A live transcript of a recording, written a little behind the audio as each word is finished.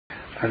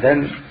And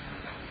then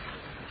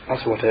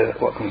that's what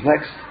comes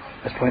next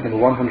as point number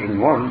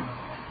 101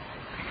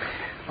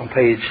 on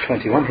page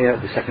 21 here,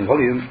 the second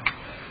volume.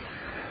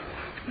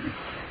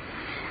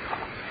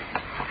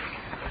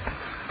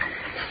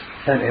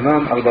 And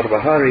Imam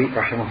al-Barbahari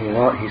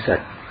rahimahullah, he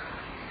said,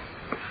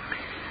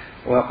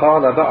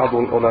 وقال بعض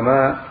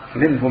العلماء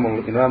منهم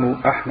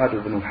الإمام أحمد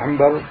بن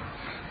حنبل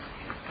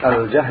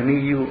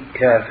الجهمي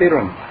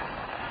كافر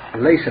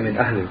ليس من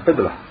أهل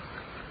القبلة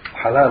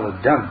حلال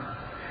الدم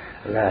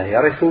لا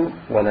يرث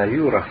ولا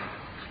يورث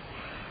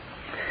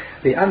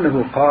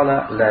لأنه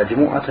قال لا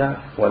جمعة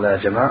ولا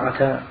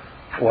جماعة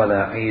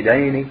ولا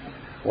عيدين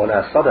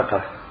ولا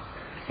صدقة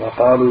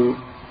وقالوا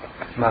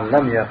من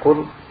لم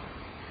يقل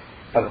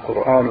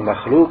القرآن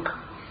مخلوق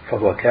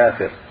فهو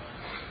كافر.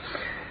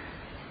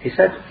 He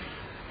said,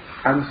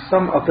 and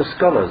some of the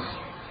scholars,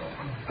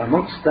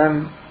 amongst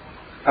them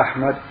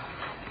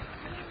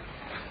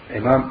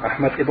Imam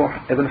Ahmad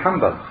ibn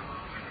Hanbal,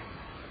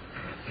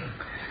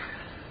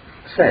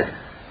 said,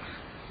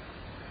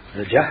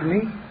 the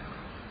Jahmi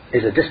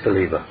is a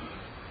disbeliever.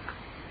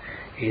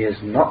 He is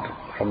not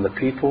from the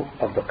people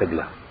of the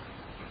Qibla.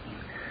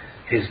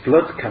 His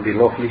blood can be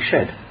lawfully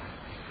shed.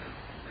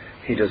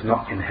 He does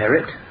not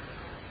inherit,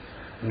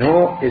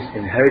 nor is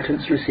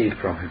inheritance received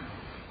from him,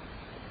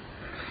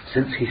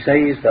 since he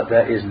says that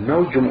there is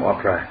no Jumu'ah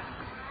prayer,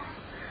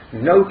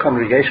 no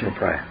congregational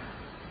prayer,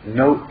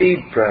 no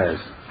Eid prayers,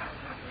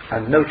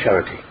 and no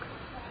charity.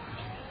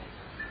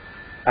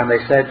 And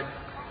they said,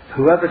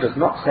 whoever does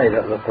not say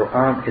that the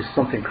Quran is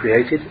something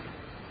created,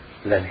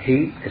 then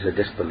he is a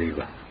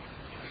disbeliever.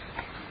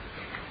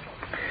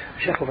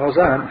 Shaykh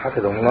Fawzan,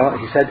 hafidhahullah,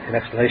 he said in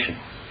explanation,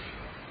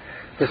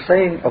 the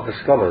saying of the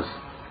scholars,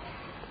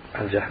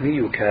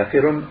 Al-Jahmiyyu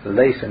kafirun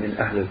laysa min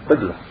ahli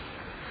al-Qibla,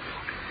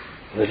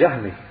 the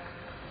Jahmi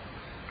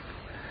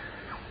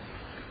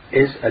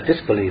is a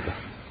disbeliever.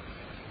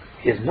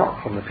 He is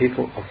not from the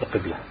people of the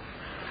Qibla.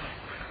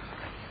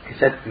 He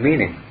said,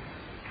 meaning,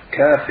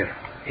 kafir,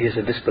 he is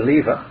a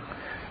disbeliever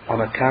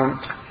on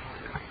account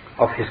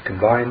of his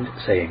combined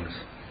sayings.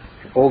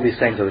 All these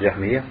sayings of the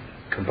Jahmiyyah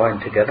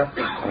combined together,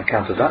 on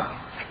account of that,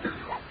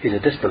 he's a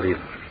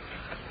disbeliever.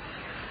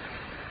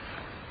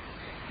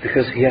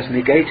 Because he has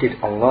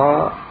negated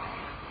Allah,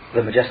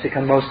 the Majestic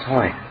and Most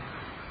High.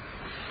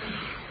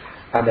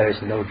 And there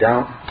is no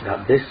doubt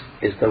that this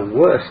is the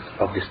worst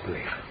of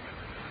disbelief.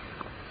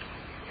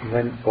 And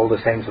when all the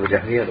sayings of the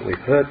Jahmiyyah that we've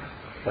heard,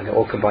 when they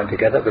all combine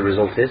together, the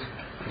result is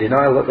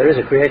denial that there is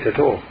a creator at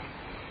all.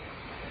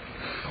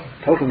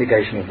 Total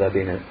negation of there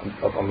being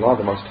of Allah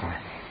the Most High,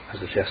 as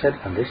the Shaykh said,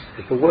 and this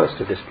is the worst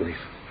of disbelief.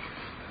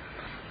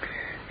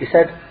 He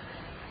said,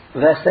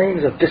 their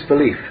sayings of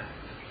disbelief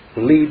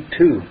lead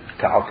to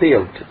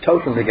ta'atil, to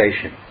total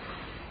negation,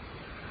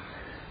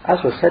 as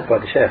was said by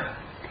the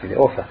Shaykh, the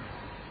author.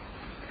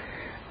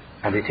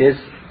 And it is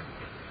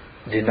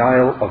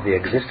denial of the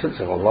existence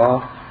of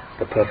Allah,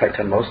 the Perfect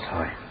and Most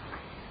High.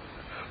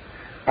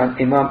 And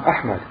Imam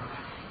Ahmad,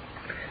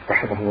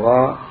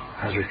 rahimahullah,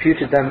 has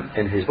refuted them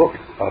in his book,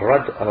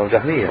 Ar-Rad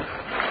al-Jahmiyyah.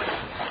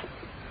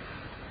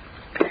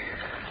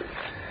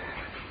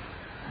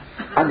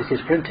 And it is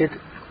printed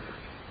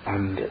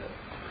and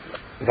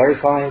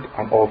verified,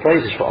 and all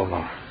praises for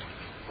Allah.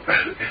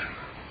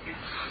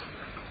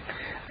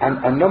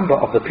 And a number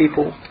of the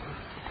people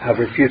have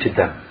refuted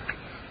them.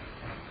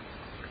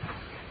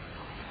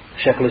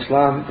 Shaykh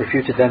al-Islam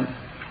refuted them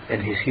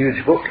in his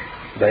huge book,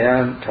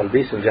 Bayan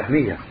Talbis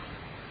al-Jahmiyyah.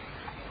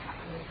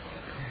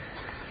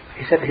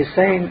 He said, his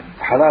saying,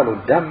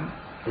 Halal al-Dam,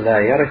 La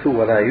yarithu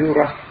wa la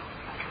yurath,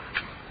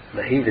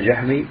 that he, the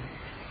Jahmi,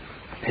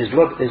 his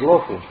blood is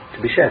lawful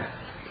to be shed.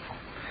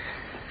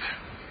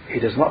 He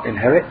does not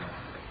inherit,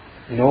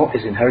 nor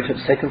is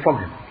inheritance taken from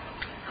him.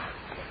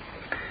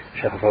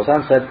 Shaykh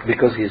Fawzan said,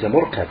 because he is a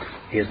murtad,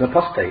 he is an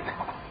apostate,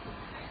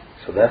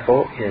 so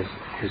therefore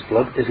his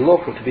blood is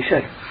lawful to be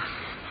shed.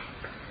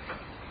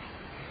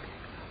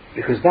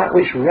 Because that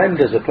which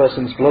renders a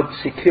person's blood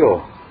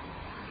secure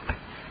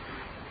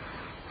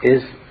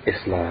is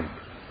Islam,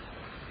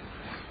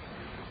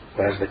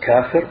 whereas the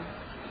kafir,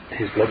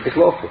 his blood is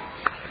lawful.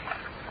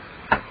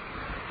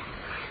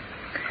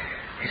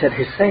 He said,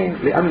 his saying,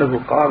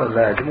 لأنه قال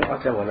لا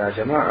جمعة ولا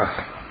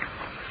جماعة,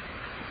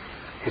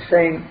 his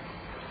saying,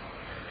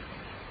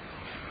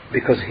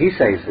 because he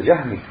says, the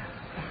Jahmi,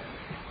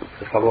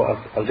 the follower of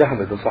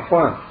Al-Jahm ibn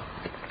Safwan,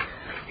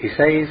 he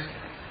says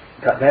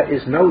that there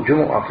is no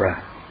Jumu'ah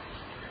prayer,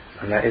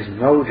 and there is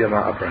no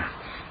Jama'ah prayer,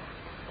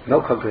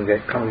 no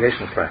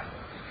congregational prayer.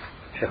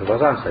 Shaykh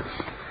Fawzan said,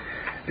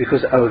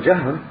 because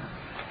Al-Jahm,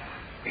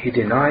 he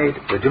denied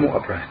the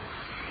Jumu'ah prayer,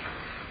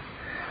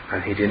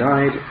 and he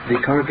denied the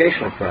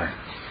congregational prayer.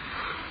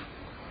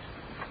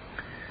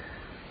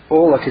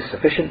 All that is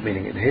sufficient,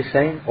 meaning in his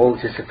saying, all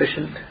that is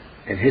sufficient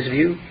in his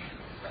view,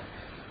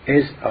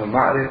 is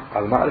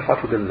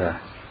al-ma'rifatu billah,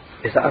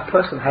 is that a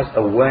person has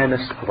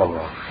awareness of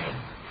Allah.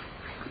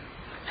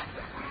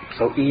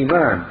 So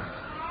Iman,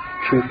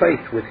 true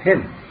faith with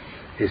him,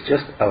 is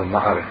just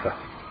al-ma'rifah.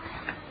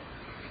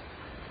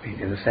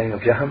 In the saying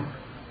of Jahm,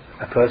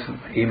 a person,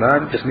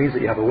 Iman just means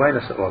that you have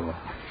awareness of Allah.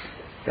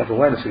 You have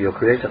awareness of your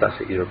Creator, that's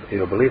it,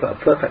 you're a believer, a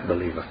perfect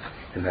believer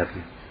in their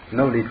view.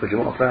 No need for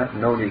Jumu'ah prayer,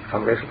 no need for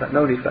congregational prayer,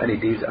 no need for any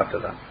deeds after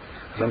that.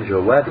 As long as you're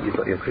aware that you've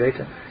got your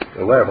Creator,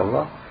 you're aware of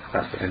Allah,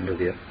 that's the end of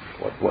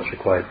what's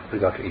required with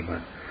regard to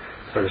Iman.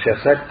 So the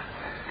Shaykh said,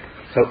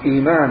 so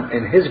Iman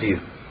in his view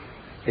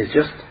is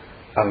just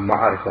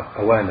al-ma'arifah,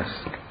 awareness.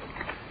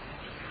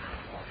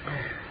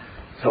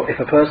 So if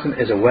a person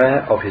is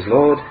aware of his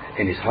Lord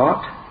in his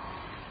heart,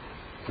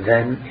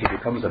 then he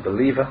becomes a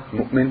believer,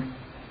 mu'min,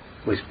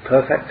 who is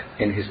perfect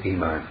in his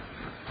Iman.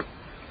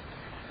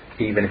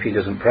 Even if he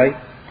doesn't pray,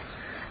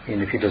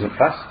 even if he doesn't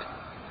fast,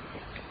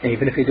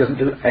 even if he doesn't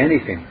do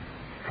anything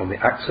from the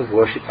acts of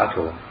worship at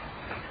all.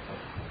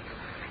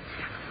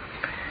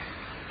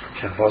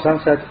 Shaykh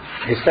Fawzan said,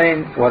 he's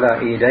saying,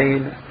 وَلَا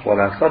إِيدَيْن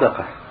وَلَا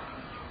صَدَقَةٍ.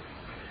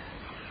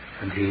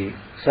 And he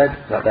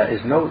said that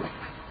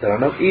there are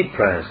no Eid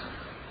prayers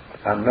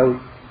and no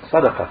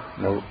sadaqah,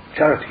 no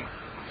charity.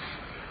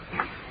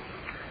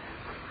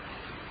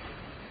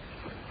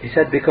 He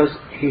said because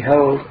he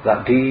held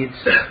that deeds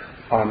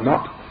are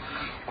not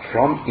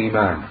from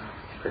Iman.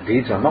 The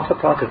deeds are not a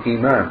part of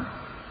Iman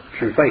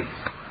through faith.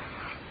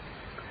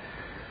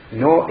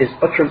 Nor is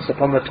utterance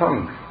upon the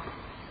tongue.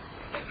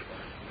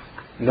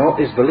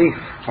 Nor is belief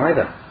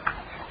either.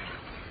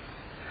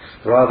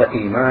 Rather,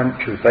 Iman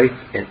through faith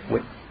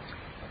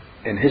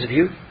in his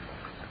view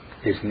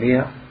is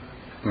mere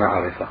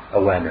ma'arifah,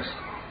 awareness.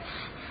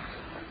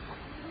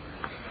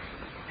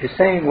 He's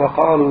saying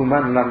وَقَالُوا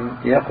مَنْ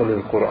لَمْ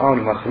يَقُلِ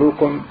الْقُرْآنُ مَخْلُوقٌ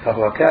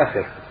فَهُوَ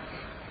كَافِرٌ.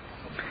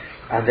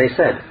 And they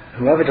said,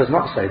 whoever does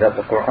not say that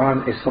the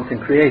Qur'an is something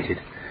created,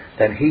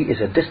 then he is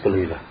a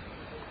disbeliever.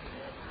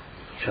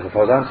 Shaykh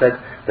Fawzan said,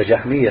 the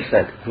Jahmiyyah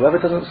said, whoever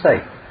doesn't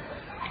say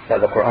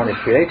that the Qur'an is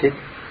created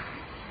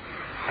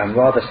and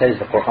rather says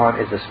the Qur'an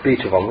is the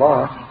speech of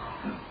Allah,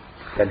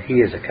 then he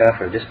is a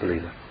kafir, a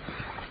disbeliever,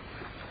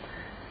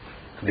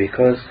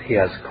 because he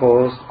has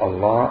caused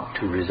Allah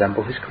to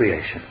resemble his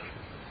creation.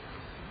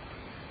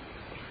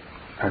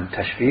 And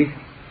tashbih,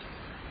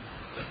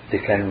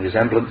 declaring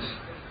resemblance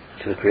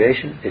to the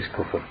creation, is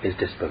kufr, is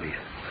disbelief.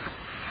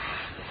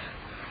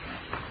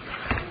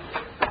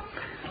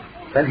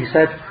 Then he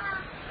said,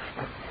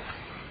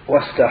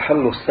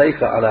 وَاسْتَحَلُّوا السَّيْفَ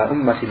عَلَى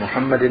أُمَّةِ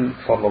مُحَمَّدٍ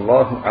صَلَّى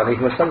اللَّهُ عَلَيْهِ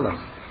وَسَلَّمَ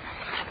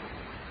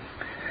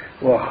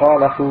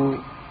وَخَالَفُوا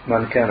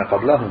مَنْ كَانَ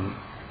قَبْلَهُمْ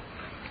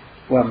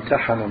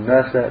وَامْتَحَنُوا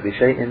النَّاسَ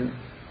بِشَيْءٍ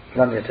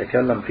لم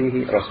يتكلم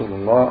فيه رسول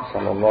الله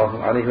صلى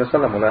الله عليه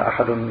وسلم ولا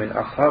أحد من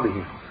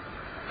أصحابه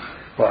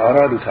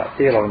وأرادوا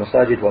تعطيل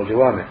المساجد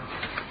والجوامع.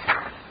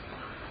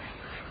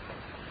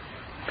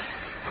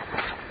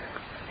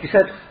 He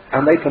said,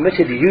 and they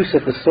permitted the use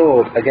of the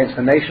sword against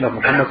the nation of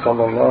Muhammad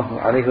صلى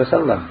الله عليه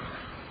وسلم,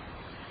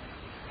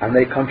 and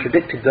they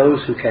contradicted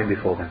those who came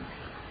before them.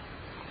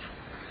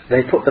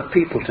 They put the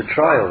people to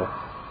trial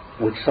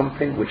with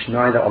something which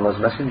neither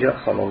Allah's Messenger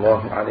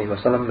sallallahu alaihi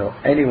wasallam nor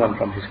anyone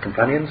from his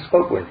companions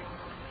spoke with.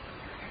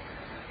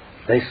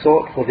 They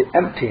sought for the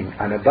emptying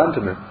and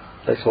abandonment.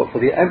 They sought for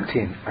the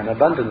emptying and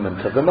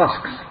abandonment of the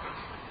mosques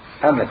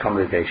and the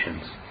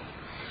congregations.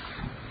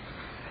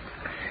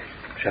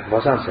 Shaykh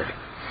Fawzan said,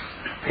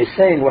 he's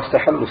saying,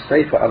 وَاسْتَحَلُّوا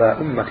السَّيْفَ عَلَى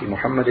أُمَّةِ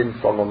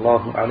مُحَمَّدٍ صَلَّى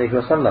اللَّهُ عَلَيْهِ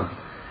وَسَلَّمَ.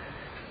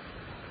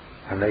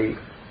 And they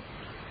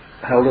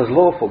held as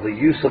lawful the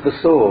use of the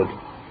sword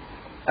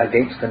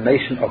against the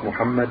nation of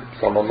Muhammad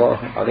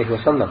sallallahu alaihi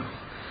wasallam.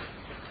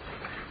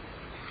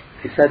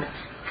 He said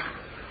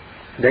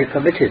they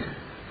permitted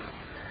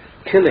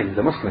killing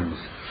the Muslims,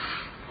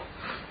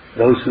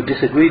 those who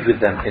disagreed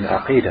with them in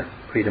aqidah,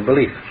 creed and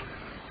belief.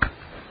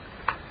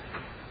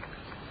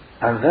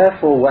 And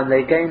therefore when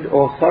they gained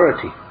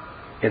authority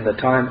in the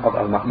time of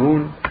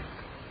Al-Ma'mun,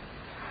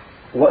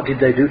 what did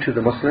they do to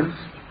the Muslims?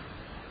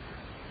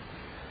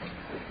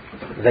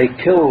 They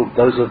killed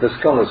those of the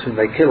scholars whom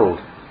they killed,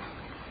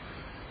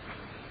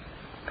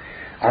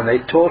 and they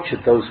tortured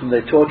those whom they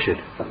tortured,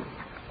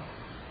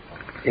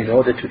 in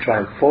order to try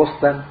and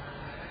force them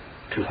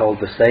to hold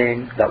the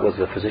saying that was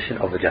the position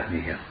of the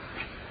Jahmiyyah.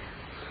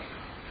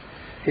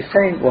 He's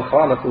saying,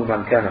 وَخَالَفُوا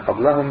مَنْ كَانَ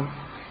قَبْلَهُمْ,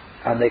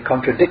 and they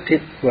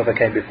contradicted whoever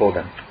came before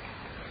them.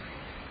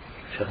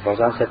 Shaykh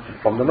Fawzan said,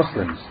 from the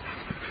Muslims.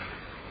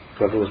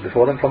 Whoever was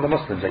before them from the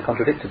Muslims, they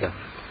contradicted them.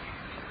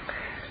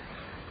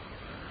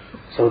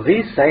 So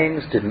these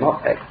sayings did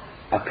not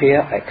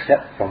appear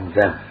except from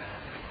them.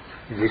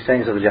 These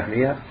sayings of the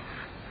Jahmiyyah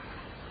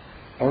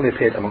only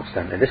appeared amongst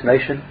them. In this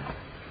nation,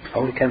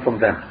 only came from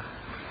them.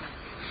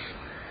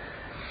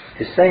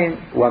 He's saying,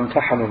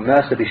 وَامْتَحَنُوا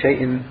النَّاسَ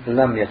بِشَيْءٍ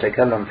لَمْ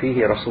يَتَكَلَّمْ فِيهِ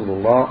رَسُولُ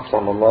اللَّهِ صَلَّى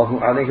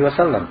اللَّهُ عَلَيْهِ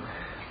وَسَلَّمَ.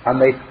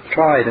 And they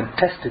tried and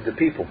tested the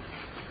people.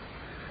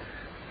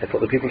 They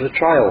put the people to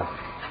trial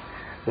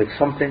with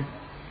something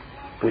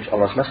which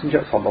Allah's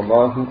Messenger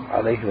sallallahu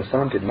alaihi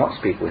wasallam did not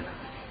speak with.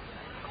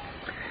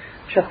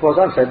 Shaykh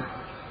Fawzan said,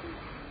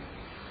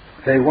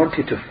 they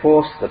wanted to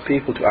force the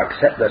people to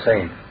accept their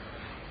saying,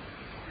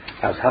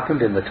 as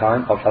happened in the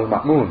time of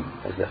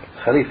Al-Ma'mun, as the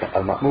Khalifa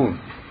Al-Ma'mun,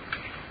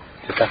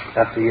 just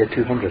after the year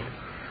 200.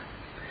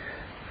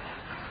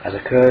 as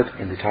occurred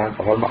in the time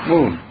of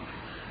Al-Ma'mun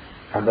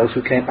and those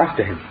who came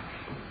after him,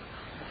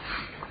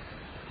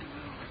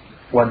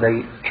 when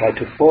they tried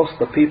to force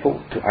the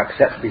people to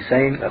accept the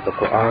saying that the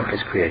Quran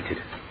is created.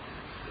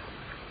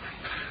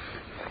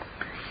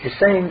 He's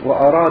saying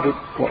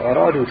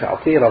وَأَرَادُوا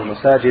تَعْطِيرَ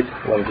الْمَسَاجِدِ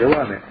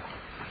وَالْجَوَامِعِ,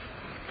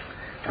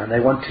 and they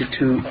wanted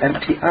to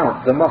empty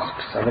out the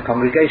mosques and the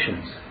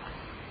congregations.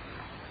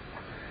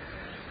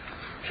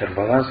 Shaykh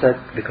Fawzan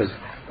said because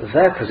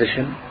their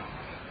position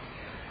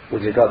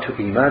with regard to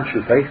Iman,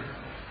 true faith,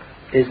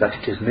 is that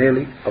it is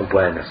merely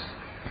awareness,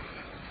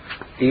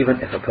 even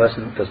if a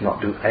person does not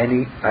do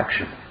any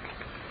action,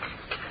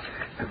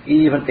 and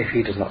even if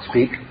he does not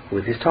speak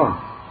with his tongue,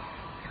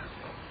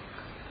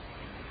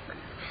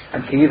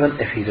 and even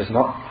if he does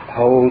not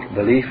hold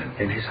belief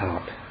in his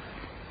heart.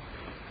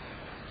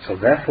 So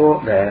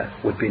therefore there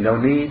would be no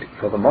need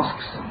for the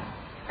mosques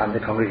and the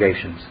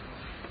congregations,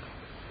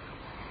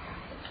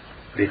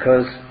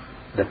 because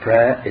the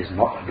prayer is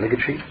not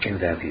obligatory in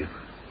their view.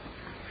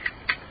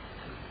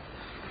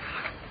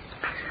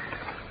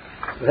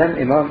 Then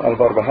Imam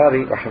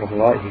al-Barbahari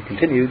rahimahullah, he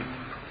continued,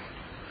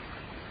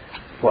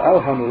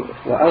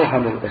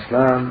 وأوهنوا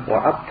الإسلام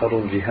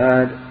وعطروا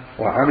الجهاد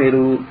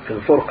وعملوا في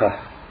الفرقة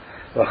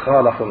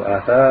وخالفوا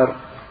الآثار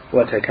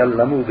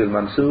وتكلموا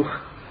بالمنسوخ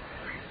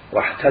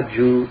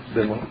واحتجوا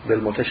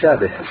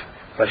بالمتشابه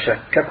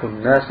فشككوا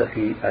الناس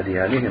في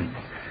أديانهم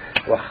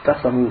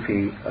واختصموا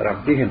في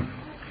ربهم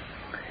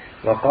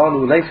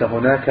وقالوا ليس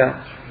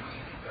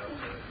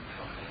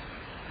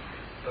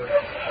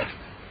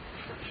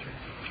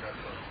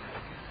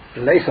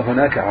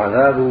هناك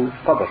عذاب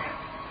قبر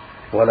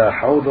ولا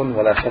حوض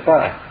ولا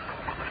شفاعة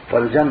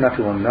والجنة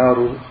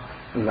والنار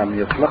لم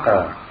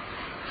يخلقا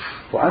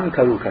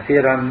وأنكروا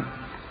كثيرا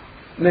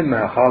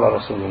مما قال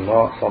رسول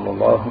الله صلى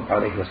الله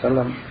عليه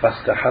وسلم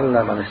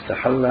فاستحل من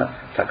استحل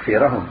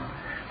تكفيرهم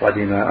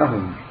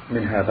ودماءهم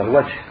من هذا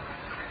الوجه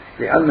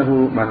لأنه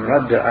من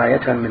رد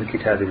آية من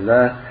كتاب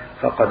الله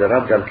فقد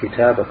رد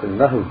الكتاب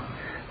كله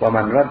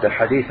ومن رد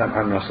حديثا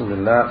عن رسول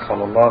الله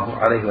صلى الله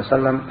عليه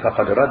وسلم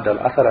فقد رد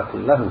الأثر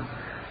كله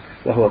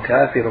وهو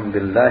كافر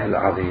بالله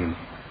العظيم.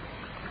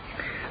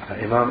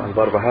 Imam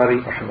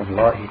al-Barbahari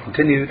rahimahullah, he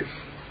continued,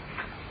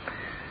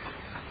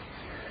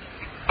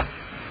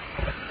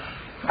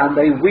 and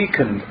they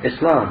weakened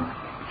Islam,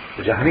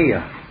 the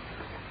Jahmiyyah,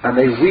 and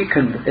they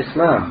weakened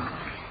Islam,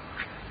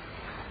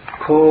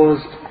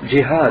 caused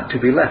jihad to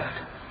be left,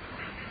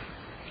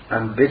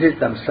 and busied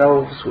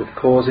themselves with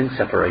causing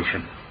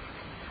separation.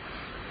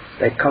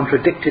 They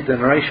contradicted the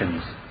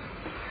narrations,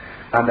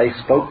 and they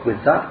spoke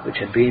with that which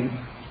had been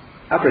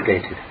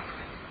abrogated.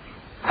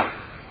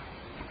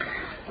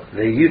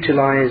 They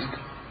utilized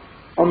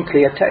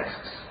unclear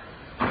texts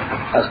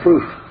as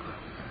proof,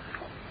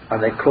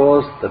 and they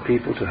caused the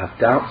people to have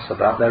doubts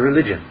about their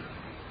religion,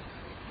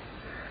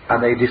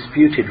 and they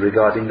disputed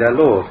regarding their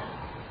Lord,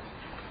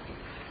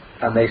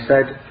 and they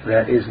said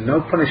there is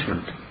no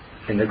punishment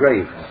in the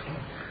grave,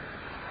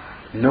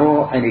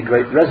 nor any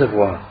great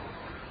reservoir,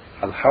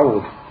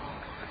 al-hawd,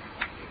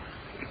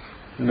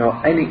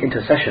 nor any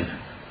intercession,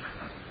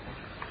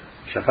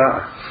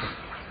 shafa'ah,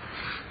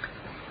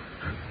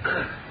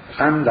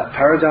 and that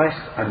paradise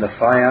and the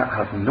fire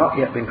have not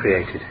yet been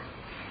created.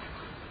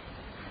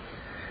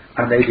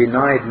 And they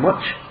denied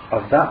much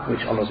of that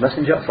which Allah's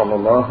Messenger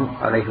sallallahu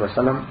alaihi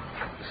wasallam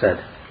said.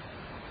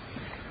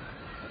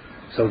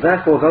 So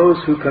therefore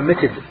those who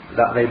permitted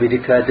that they be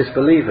declared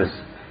disbelievers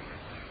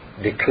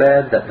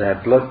declared that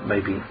their blood may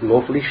be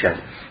lawfully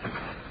shed.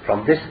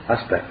 From this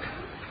aspect,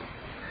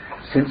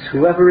 since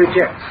whoever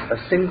rejects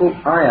a single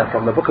ayah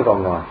from the book of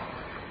Allah,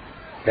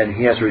 then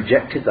he has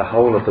rejected the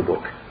whole of the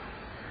book.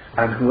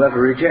 And whoever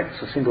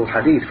rejects a single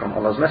hadith from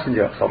Allah's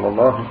Messenger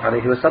sallallahu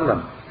alaihi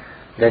wasallam,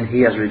 then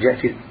he has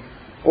rejected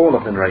all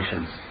of the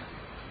narrations,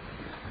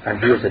 and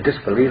he is a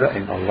disbeliever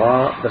in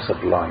Allah the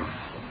Sublime,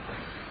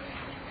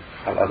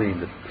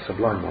 Al-Azim, the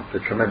Sublime one, the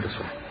Tremendous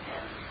one.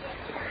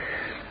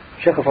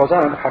 Shaykh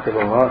Fawzan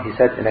hafidhahullah, he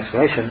said in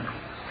explanation,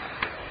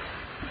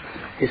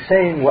 he's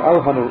saying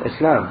وَأَوْهَنُوا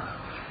الْإِسْلَامِ,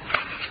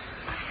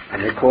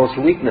 and they caused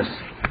weakness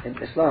in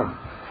Islam,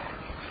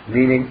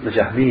 meaning the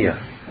Jahmiyyah.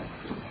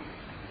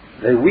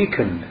 They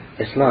weakened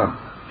Islam.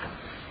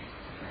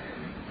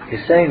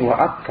 He's saying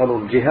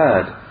وَعَطَّلُوا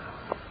الْجِهَادِ,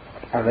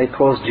 and they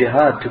caused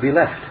jihad to be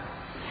left.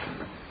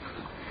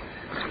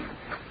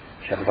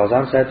 Shaykh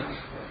Fawzan said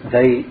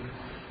they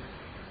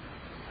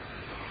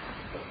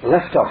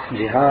left off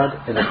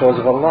jihad in the cause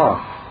of Allah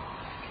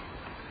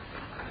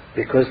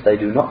because they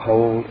do not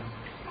hold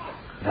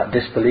that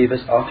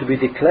disbelievers are to be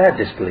declared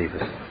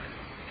disbelievers,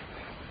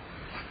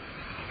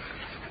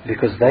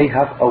 because they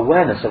have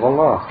awareness of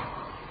Allah.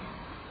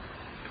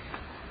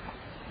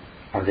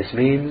 And this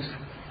means,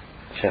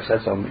 Shaykh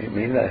said, so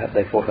meaning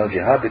they fought no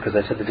jihad because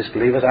they said the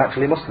disbelievers are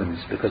actually Muslims,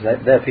 because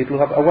they're people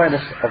who have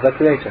awareness of their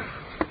Creator.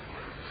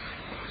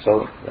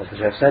 So, as the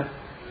Shaykh said,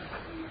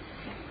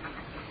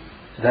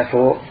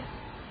 therefore,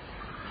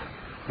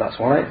 that's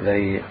why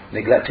they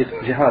neglected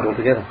jihad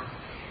altogether,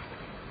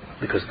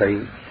 because they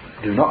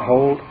do not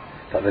hold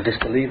that the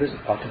disbelievers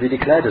are to be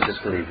declared as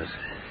disbelievers.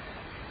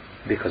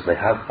 because they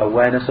have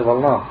awareness of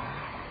Allah.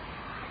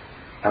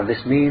 And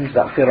this means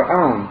that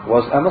Fir'aun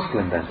was a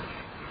Muslim then,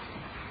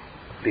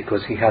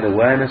 because he had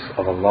awareness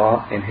of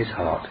Allah in his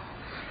heart.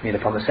 I mean,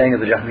 upon the saying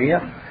of the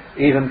Jahmiyyah,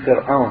 even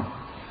Fir'aun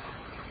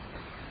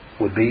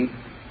would be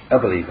a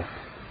believer.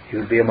 He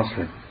would be a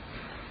Muslim,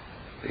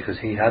 because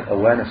he had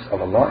awareness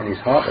of Allah in his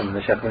heart, and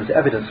the Shaykh brings the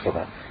evidence for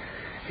that.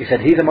 He said,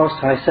 He the Most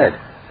High said,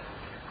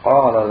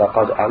 قَالَ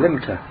لَقَدْ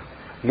عَلِمْتَ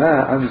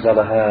مَا أَنزَلَ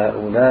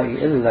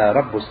هَؤُلَاءِ إِلَّا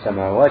رَبُّ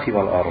السَّمَاوَاتِ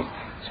وَالْأَرْضِ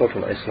Surah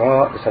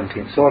Al-Isra, the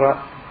 17th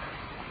Surah,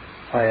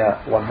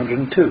 Ayah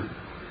 102.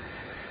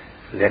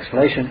 The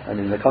explanation, and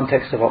in the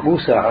context of what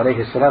Musa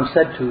alayhi salam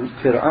said to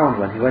Fir'aun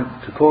when he went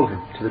to call him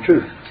to the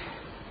truth,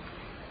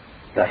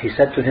 that he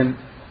said to him,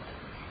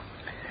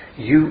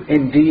 You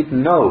indeed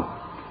know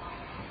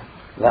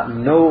that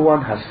no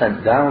one has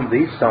sent down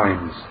these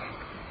signs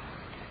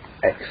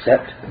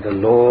except the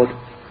Lord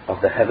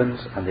of the heavens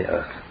and the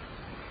earth.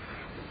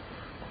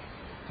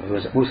 It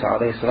was Musa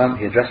alayhi salam,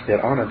 he addressed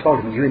Fir'aun and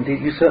told him,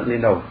 you certainly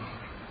know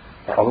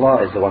that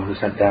Allah is the one who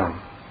sent down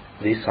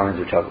these signs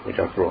which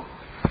I've brought.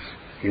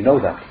 You know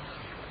that.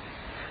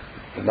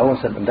 But no one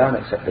sent them down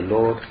except the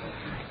Lord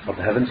of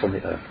the heavens and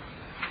the earth.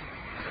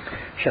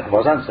 Shaykh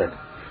Fawzan said,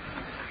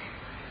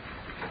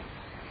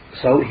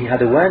 so he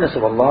had awareness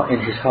of Allah in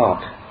his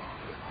heart.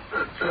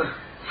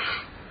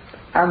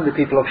 And the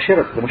people of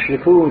Shirk, the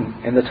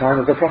Mushrikoon, in the time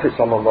of the Prophet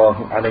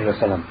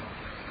ﷺ,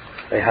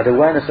 they had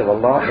awareness of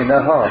Allah in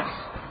their hearts.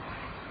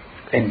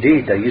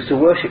 Indeed, they used to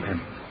worship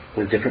Him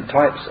with different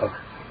types of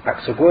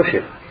acts of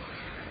worship.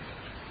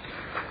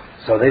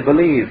 So they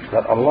believed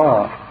that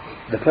Allah,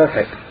 the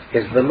Perfect,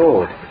 is the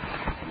Lord,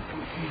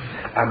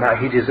 and that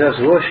He deserves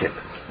worship.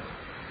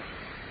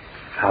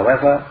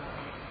 However,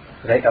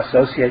 they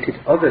associated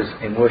others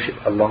in worship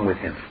along with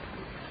Him,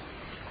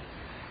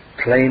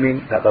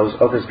 claiming that those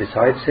others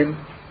besides Him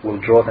will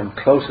draw them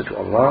closer to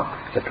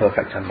Allah, the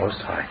Perfect and Most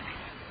High.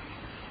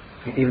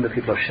 Even the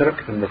people of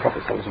Shirk, whom the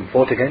Prophet ﷺ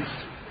fought against,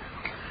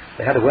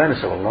 they had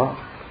awareness of Allah,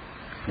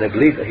 they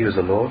believed that He was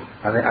the Lord,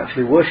 and they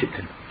actually worshipped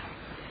Him.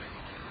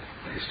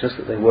 It's just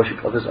that they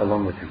worshipped others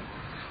along with Him,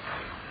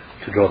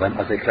 to draw them,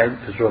 as they claim,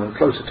 to draw them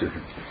closer to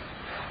Him.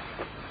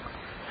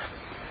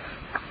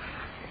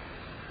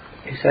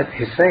 He said,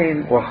 He's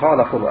saying,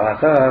 وَخَالَفُوا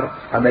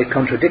الْآثَارِ, and they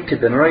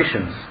contradicted the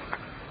narrations.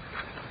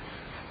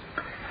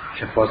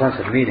 Shaykh Fawzan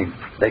said, meaning,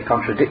 they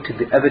contradicted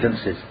the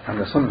evidences and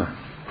the Sunnah.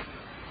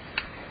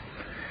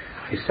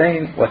 He's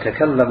saying,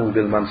 وَتَكَلَّمُوا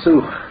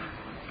بِالْمَنْسُوخِ,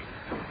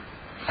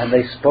 and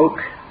they spoke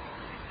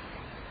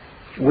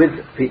with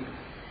the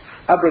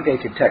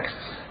abrogated texts.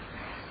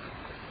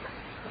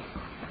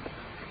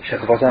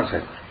 Shaykh Fawzan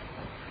said,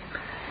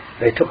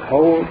 they took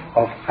hold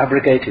of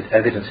abrogated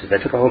evidences. They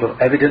took hold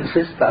of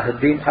evidences that had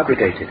been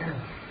abrogated.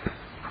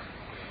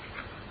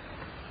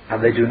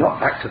 And they do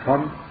not act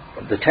upon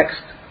the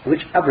text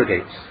which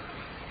abrogates.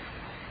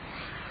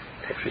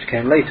 Text which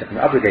came later and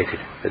abrogated.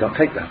 They don't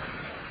take that.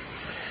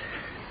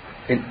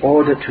 In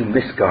order to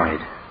misguide.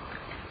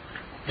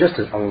 Just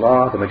as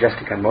Allah, the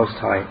Majestic and Most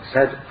High,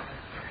 said,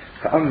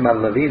 فَأَمَّا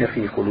الَّذِينَ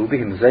فِي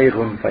قُلُوبِهِمْ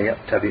زَيْغٌ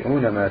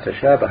فَيَتَّبِعُونَ مَا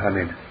تَشَابَهَ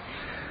مِنْهُ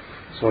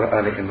Surah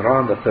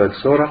Al-Imran, the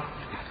 3rd Surah,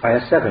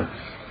 Ayah 7.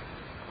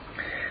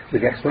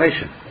 With the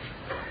explanation.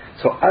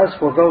 So as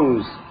for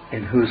those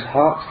in whose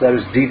hearts there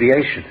is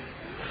deviation,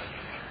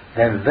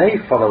 then they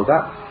follow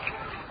that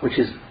which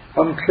is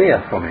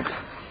unclear from it.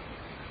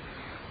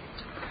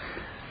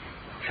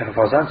 Shaykh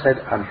Fawzan said,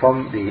 and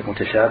from the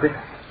mutashabih,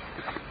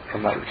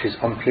 from that which is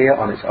unclear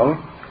on its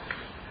own,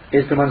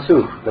 is the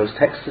mansukh, those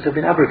texts that have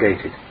been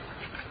abrogated.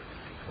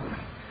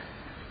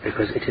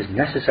 Because it is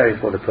necessary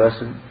for the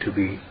person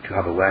to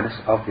have awareness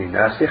of the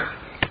nasikh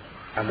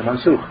and the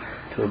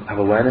mansukh, to have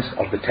awareness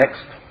of the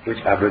text which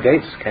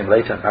abrogates, came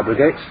later and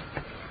abrogates,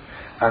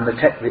 and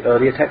the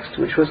earlier text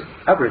which was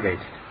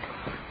abrogated.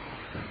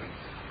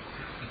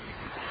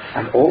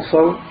 And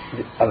also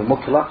the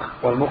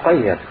al-mutlaq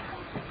wal-muqayyad,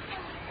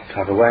 to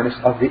have awareness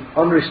of the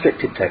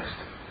unrestricted text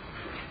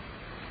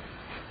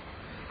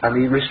and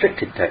the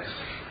restricted text,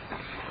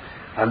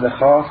 and the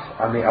khas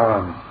and the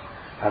am,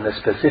 and the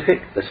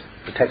specific, the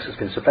text has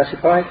been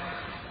specified,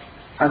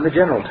 and the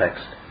general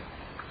text.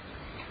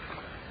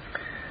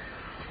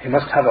 He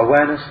must have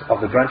awareness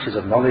of the branches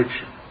of knowledge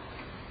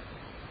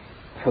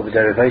for the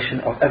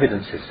derivation of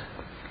evidences.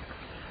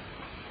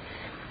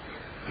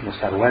 He must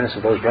have awareness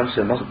of those branches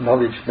of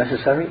knowledge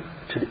necessary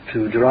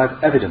to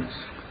derive evidence,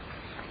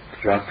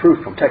 to derive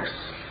proof from texts.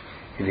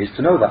 He needs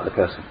to know that, the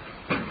person.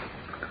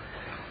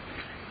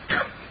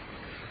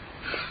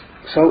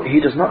 So he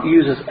does not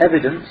use as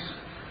evidence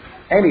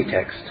any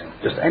text,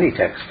 just any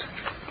text,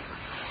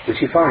 which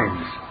he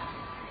finds,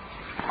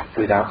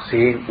 without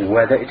seeing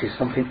whether it is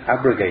something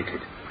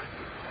abrogated,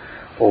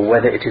 or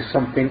whether it is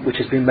something which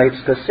has been made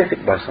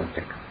specific by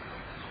something,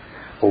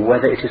 or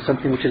whether it is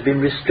something which has been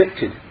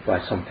restricted by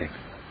something.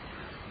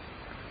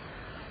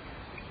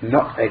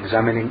 Not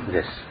examining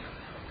this.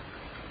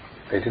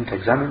 They didn't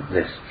examine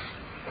this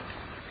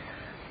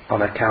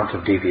on account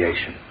of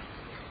deviation.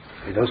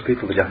 Those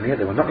people, the Jahmiyyah,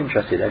 they were not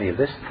interested in any of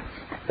this.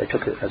 They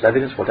took it as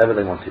evidence, whatever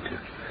they wanted to.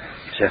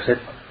 Shaykh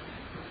said,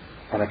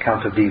 on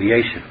account of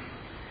deviation,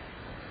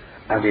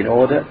 and in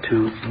order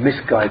to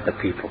misguide the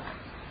people.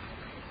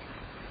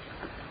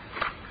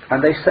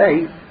 And they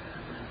say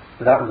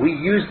that we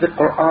use the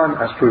Quran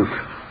as proof,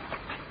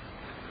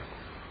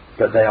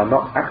 but they are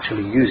not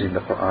actually using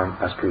the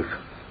Quran as proof.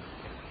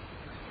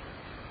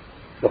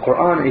 The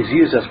Quran is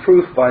used as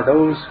proof by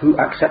those who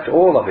accept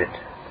all of it.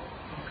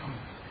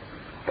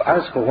 But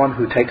as for one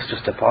who takes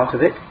just a part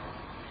of it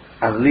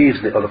and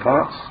leaves the other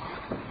parts,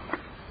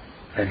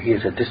 then he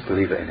is a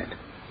disbeliever in it.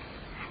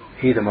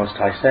 He, the Most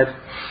High, said,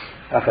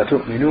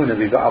 أَفَتُؤْمِنُونَ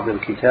بِبَعْضِ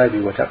الْكِتَابِ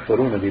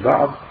وَتَكْفُرُونَ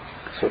بِبَعْضِ,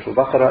 Surah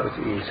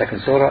Al-Baqarah,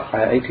 second surah,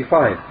 ayah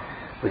 85,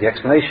 with the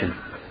explanation.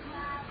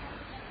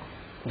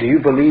 Do you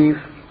believe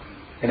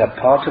in a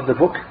part of the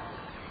book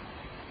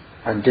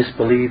and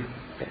disbelieve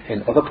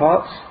in other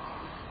parts?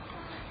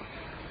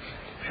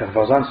 Shaykh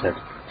Fawzan said,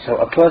 so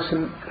a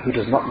person who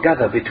does not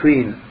gather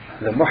between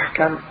the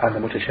muhkam and the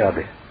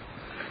mutashabih,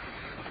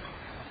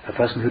 a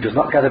person who does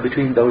not gather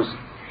between those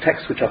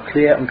texts which are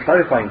clear and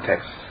clarifying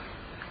texts,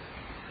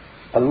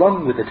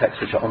 along with the texts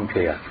which are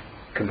unclear,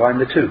 combine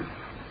the two,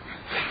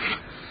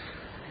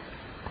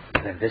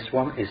 then this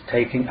one is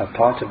taking a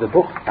part of the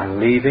book and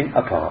leaving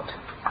a part.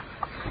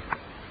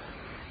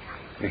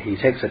 He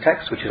takes a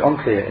text which is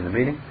unclear in the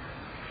meaning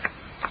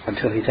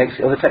until he takes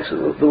the other text that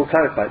will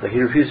clarify it, but he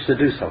refuses to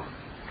do so.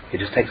 He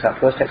just takes that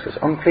first text that's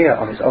unclear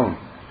on its own.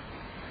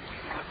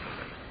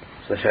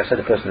 So the Shaykh said,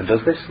 a person who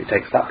does this, he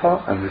takes that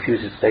part and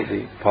refuses to take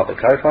the part that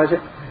clarifies it.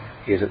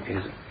 He is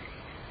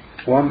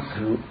one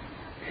who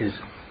is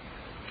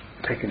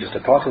taking just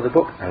a part of the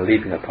book and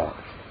leaving a part.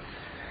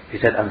 He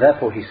said, and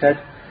therefore he said,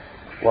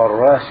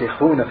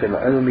 وَالرَّاسِخُونَ فِي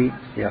الْعِلْمِ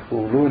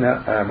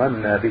يَقُولُونَ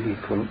آمَنَّا بِهِ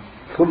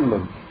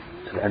كُلٌّ,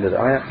 to the end of the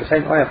ayah, the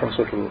same ayah from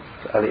Surah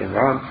Ali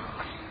Imran,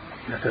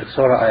 the third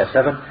surah, ayah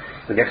 7,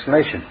 with the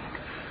explanation.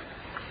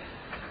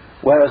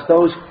 Whereas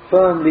those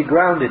firmly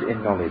grounded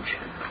in knowledge,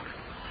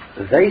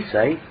 they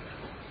say,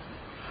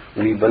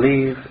 we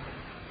believe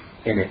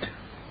in it,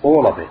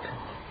 all of it.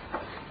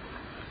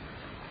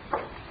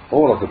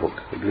 All of the book,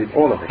 we believe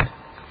all of it.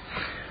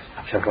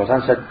 Shaykh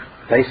Fawzan said,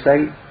 they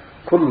say,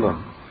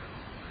 kullun,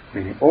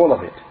 meaning all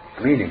of it,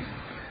 meaning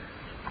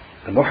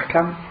the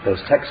muhkam, those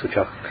texts which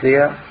are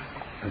clear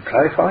and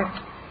clarified,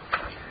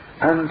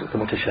 and the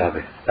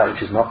mutashabih, that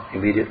which is not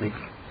immediately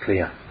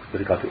clear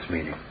with regard to its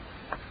meaning.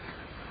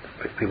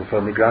 People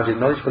firmly grounded in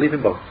knowledge believe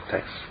in both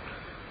texts.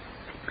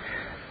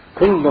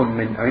 Kullun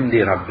min indi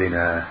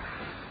rabbina.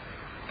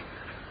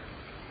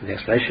 The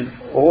explanation,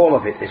 all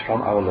of it is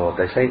from our Lord.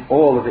 They say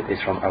all of it is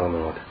from our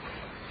Lord.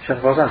 Shaykh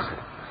Fawzan said.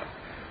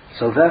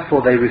 So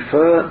therefore they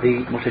refer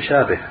the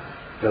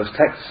mutashabih, those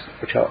texts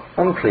which are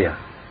unclear,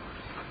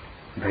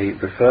 they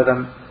refer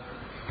them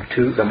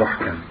to the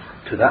muhkam,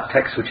 to that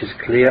text which is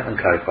clear and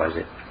clarifies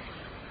it.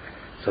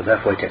 So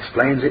therefore it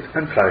explains it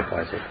and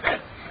clarifies it.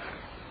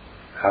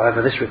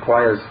 However, this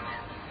requires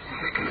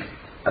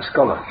a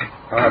scholar,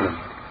 alim.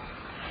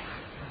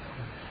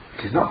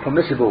 It is not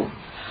permissible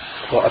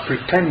for a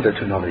pretender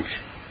to knowledge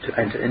to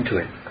enter into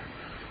it,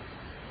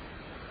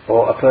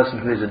 or a person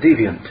who is a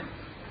deviant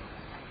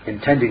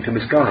intending to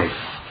misguide.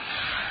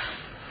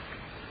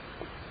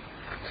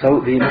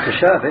 So the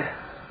mutashabih,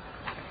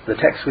 the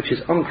text which is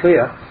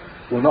unclear,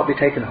 will not be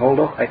taken hold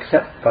of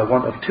except by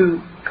one of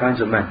two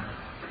kinds of men.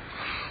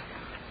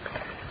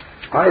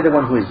 Either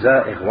one who is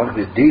za'igh, one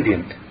who is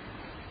deviant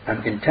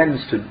and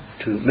intends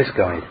to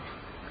misguide,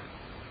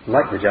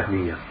 like the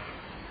Jahmiyyah.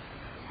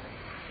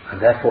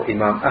 And therefore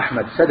Imam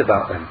Ahmad said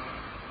about them,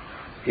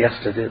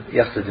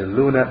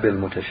 يَسْتَدِلُّونَ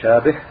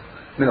بِالْمُتَشَابِهِ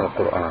مِنَ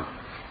الْقُرْآنِ.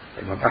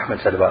 Imam Ahmad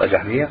said about the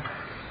Jahmiyyah,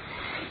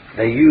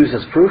 they use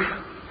as proof,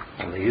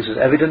 and they use as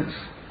evidence,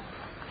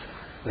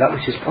 that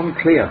which is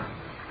unclear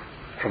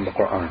from the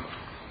Qur'an,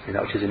 and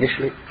that which is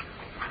initially,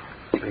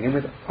 to begin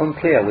with,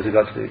 unclear with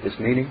regard to its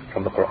meaning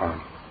from the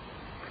Qur'an.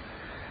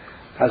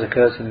 As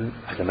occurs in,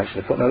 as I mentioned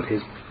in the footnote,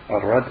 is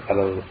Ar-Rad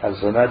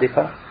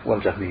al-Zanadiqa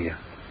wal-Jahmiyyah,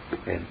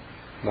 in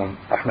Imam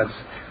Ahmad's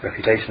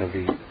refutation of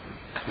the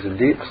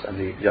Zindiqs and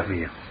the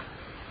Jahmiyyah.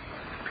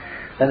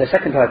 Then the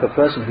second type of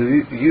person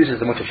who uses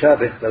the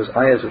mutashabih, those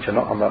ayahs which are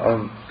not on their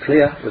own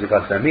clear with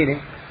regard to their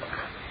meaning,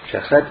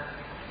 Shaykh said,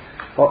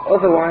 or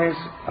otherwise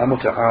a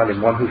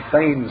muta'alim, one who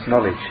feigns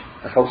knowledge,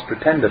 a false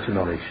pretender to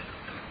knowledge,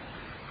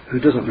 who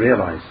doesn't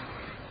realize,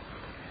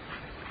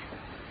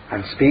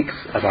 and speaks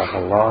about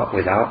Allah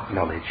without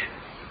knowledge.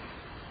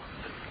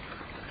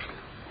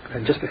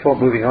 And just before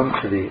moving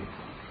on to the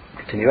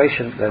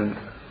continuation, then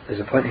there's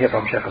a point here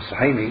from Shaykh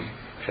al-Suhaimi,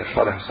 Shaykh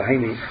Salih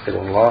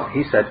al-Suhaimi,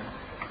 he said,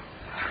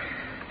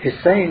 his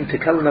saying,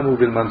 تَكَلَّمُوا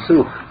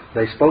بِالْمَنْسُوخ,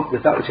 they spoke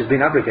with that which has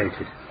been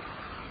abrogated.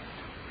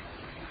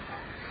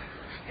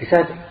 He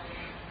said,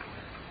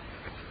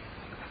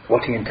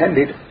 what he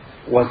intended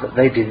was that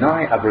they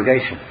deny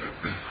abrogation.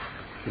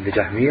 In the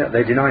Jahmiyyah,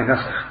 they deny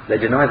nasakh, they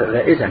deny that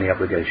there is any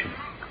abrogation.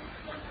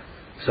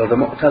 So the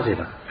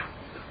Mu'tazila,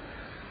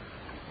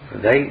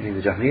 they, in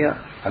the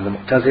Jahmiyyah, and the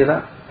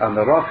Mu'tazila, and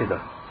the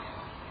Rafidah,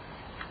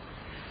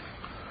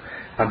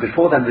 and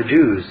before them the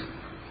Jews,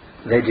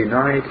 they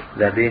denied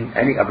there being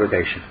any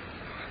abrogation.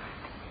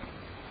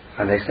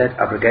 And they said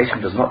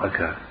abrogation does not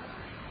occur,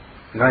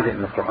 neither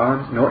in the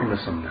Quran nor in the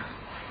Sunnah.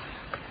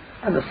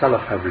 And the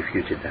Salaf have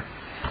refuted them.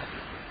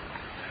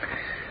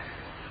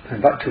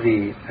 And back to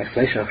the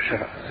explanation of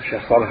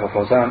Shaykh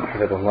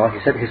Fawzan, he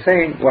said, he's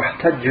saying,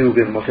 وَاحْتَجُّوا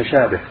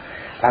بِالْمُتَشَابِهِ,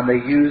 and they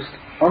used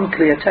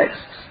unclear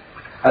texts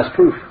as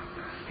proof,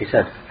 he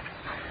said.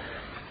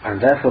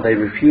 And therefore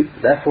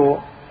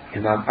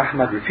Imam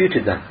Ahmad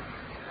refuted them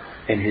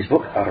in his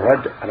book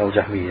Ar-Radd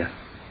al-Jahmiyyah.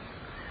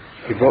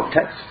 He brought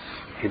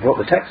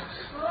the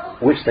texts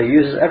which they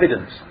use as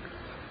evidence,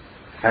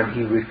 and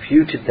he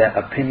refuted their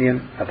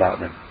opinion about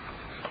them.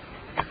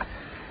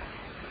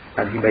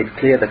 And he made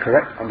clear the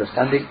correct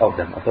understanding of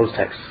them, of those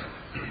texts.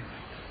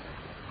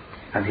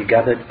 And he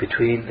gathered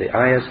between the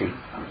ayahs, he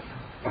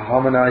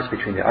harmonized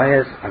between the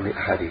ayahs and the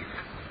ahadith.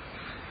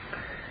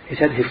 He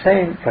said, he's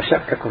saying,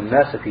 فَشَكَّكُ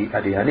النَّاسَ فِي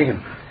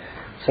أَدْيَانِهِمْ,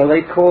 so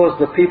they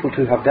caused the people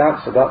to have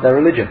doubts about their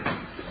religion.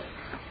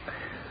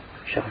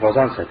 Shaykh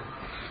Fawzan said,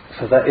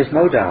 so there is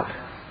no doubt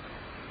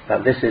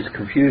that this is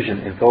confusion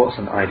in thoughts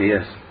and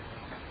ideas.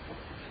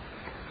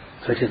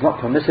 So it is not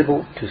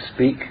permissible to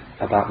speak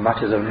about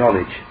matters of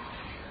knowledge,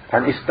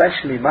 and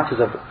especially matters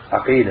of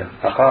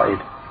aqeedah, aqaid,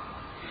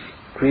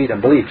 creed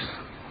and beliefs.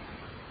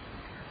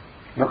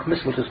 Not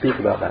permissible to speak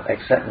about that,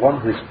 except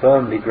one who is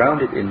firmly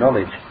grounded in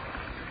knowledge.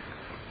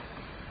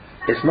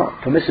 It's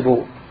not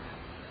permissible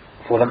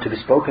for them to be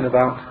spoken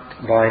about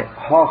by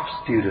half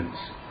students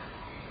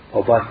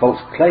or by false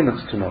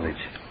claimants to knowledge,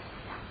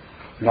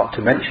 not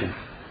to mention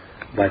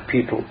by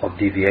people of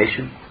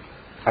deviation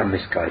and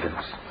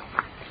misguidance.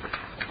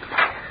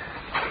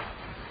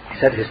 He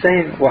said, he's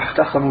saying,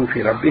 وَاحْتَصَمُوا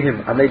فِي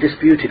رَبِّهِمْ, and they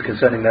disputed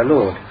concerning their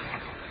Lord.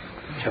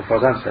 Shaykh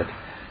Fawzan said,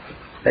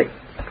 they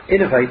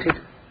innovated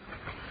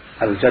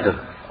al-jadal,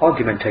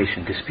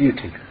 argumentation,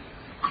 disputing.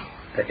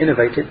 They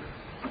innovated,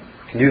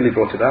 newly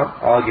brought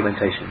about,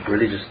 argumentation,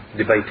 religious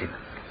debating.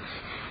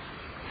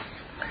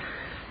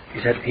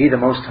 He said, He the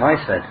Most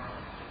High said,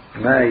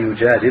 مَا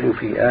يُجَادِلُ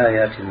فِي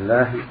آيَاتِ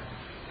اللَّهِ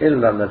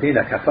إِلَّا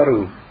الَّذِينَ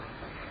كَفَرُوا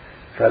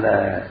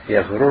فَلَا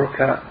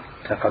يَغْرُرْكَ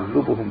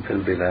تَقَلُّبُهُمْ فِي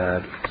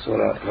الْبِلَادِ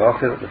Surah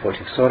Ghafir, the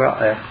 40th Surah,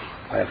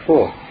 ayah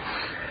 4.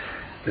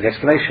 With the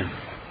explanation,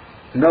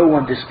 no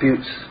one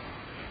disputes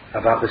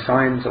about the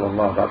signs of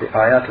Allah, about the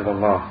ayat of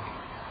Allah,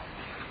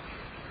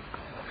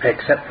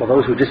 except for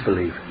those who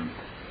disbelieve.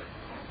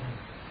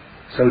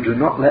 So do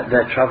not let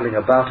their travelling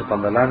about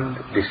upon the land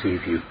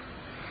deceive you.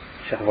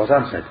 Shaykh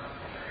Fawzan said,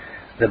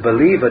 the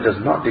believer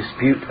does not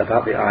dispute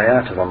about the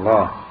ayat of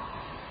Allah,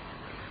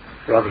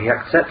 rather he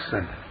accepts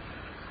them,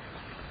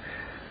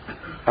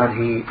 and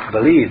he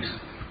believes,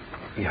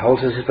 he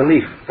holds as his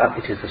belief that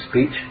it is the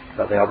speech,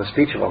 that they are the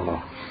speech of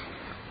Allah,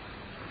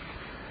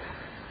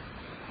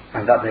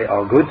 and that they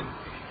are good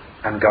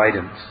and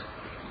guidance.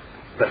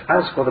 But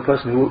as for the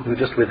person who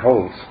just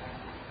withholds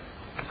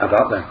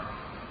about them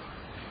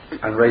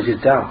and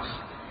raises doubts,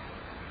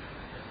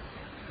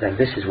 then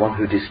this is one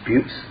who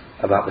disputes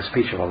about the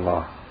speech of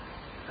Allah,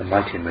 the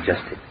mighty and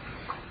majestic.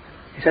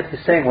 He said,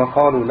 he's saying,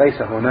 وَقَالُوا لَيْسَ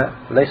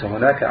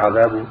هُنَاكَ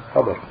عَذَابُ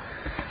قَبْرٍ,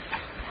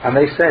 and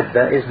they said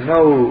there is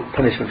no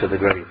punishment of the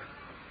grave.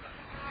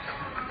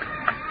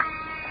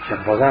 Shaykh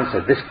Fawzan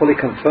said, this fully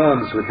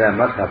confirms with their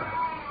madhab,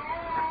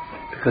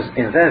 because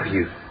in their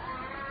view,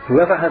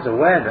 whoever has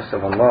awareness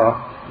of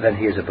Allah, then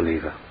he is a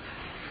believer.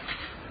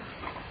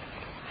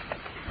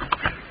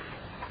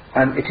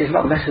 And it is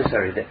not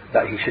necessary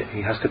that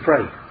he has to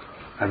pray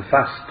and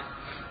fast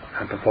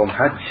and perform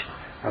Hajj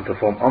and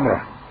perform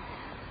Umrah,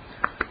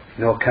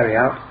 nor carry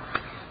out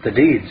the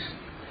deeds.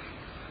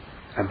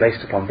 And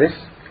based upon this,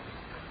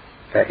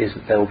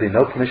 there will be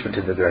no punishment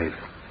in the grave,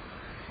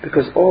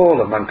 because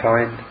all of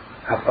mankind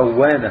have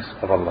awareness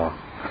of Allah.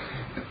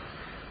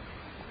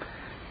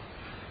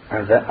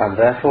 And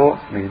therefore,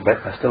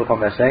 still upon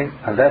their saying,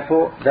 and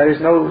therefore there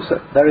is no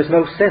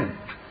sin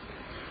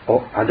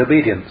and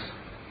obedience.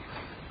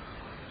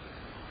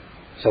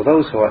 So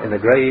those who are in the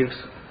graves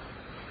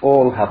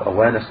all have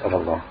awareness of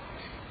Allah.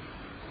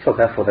 So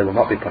therefore they will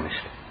not be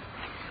punished.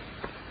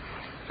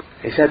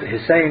 He said,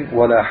 he's saying,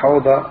 وَلَا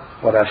حَوْضَ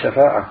وَلَا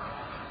شَفَاعَةً,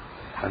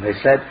 and they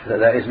said that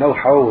there is no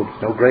hawd,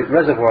 no great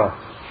reservoir,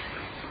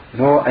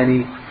 nor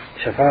any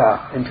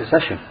shafa'ah,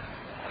 intercession.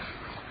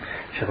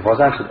 Shaykh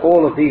Fawzan said,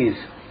 all of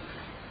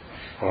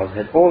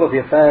the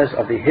affairs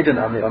of the hidden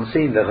and the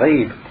unseen, the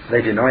ghaib,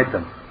 they denied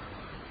them,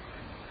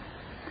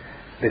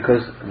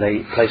 because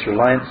they place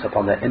reliance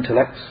upon their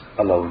intellects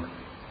alone.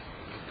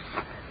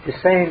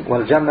 He's saying,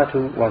 وَالْجَنَّةُ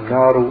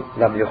وَالنَّارُ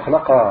لَمْ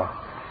يُخْلَقَا,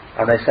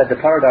 and they said the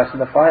paradise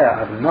and the fire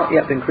have not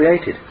yet been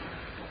created.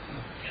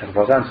 Shaykh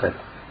Fawzan said,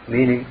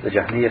 meaning the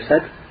Jahmiyyah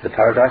said the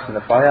paradise and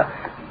the fire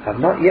have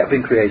not yet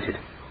been created,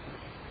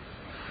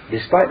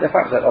 despite the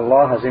fact that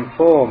Allah has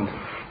informed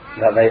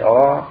that they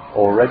are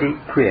already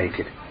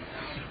created.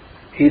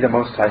 He the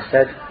Most High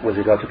said with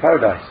regard to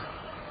paradise,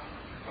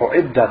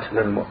 أُعِدَّتْ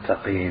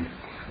لِلْمُتَّقِينَ,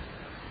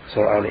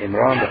 Surah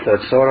Al-Imran, the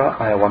 3rd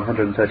Surah, ayah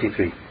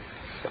 133.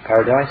 The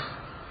paradise,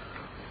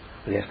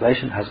 the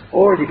explanation, has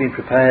already been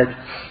prepared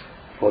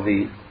for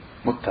the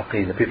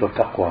muttaqeen, the people of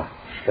taqwa,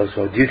 those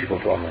who are dutiful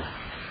to Allah.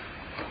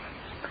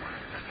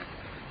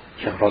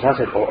 Shaykh Fawzan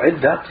said, or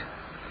iddat,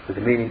 with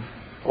the meaning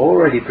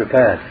already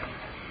prepared.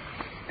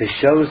 This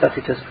shows that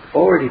it has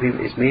already been,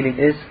 its meaning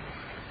is,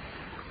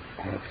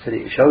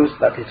 it shows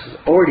that it has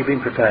already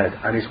been prepared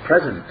and is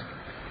present.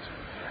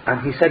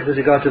 And he said with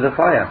regard to the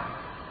fire,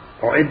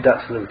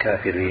 u'iddat lil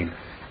kafirin.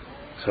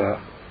 So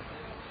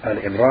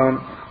Al-Imran,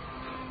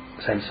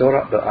 same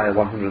surah, but ayah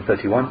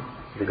 131,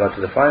 with regard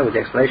to the fire, with the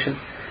explanation,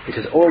 it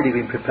has already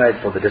been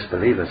prepared for the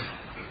disbelievers.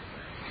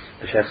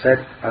 The Shaykh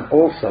said, and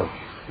also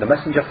the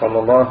Messenger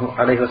sallallahu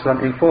alayhi wa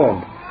sallam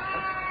informed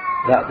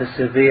that the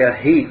severe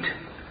heat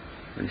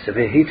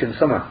in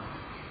summer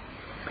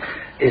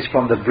is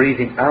from the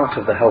breathing out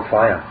of the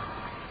hellfire,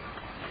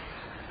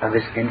 and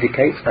this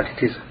indicates that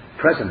it is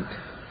present.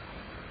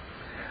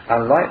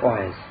 And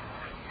likewise,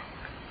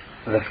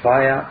 the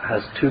fire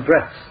has two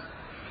breaths.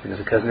 As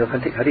occurs in the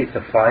authentic hadith,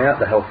 the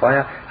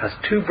hellfire has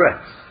two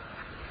breaths.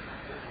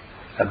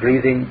 A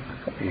breathing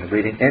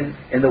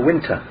in the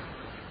winter,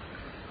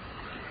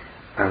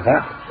 and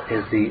that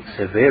is the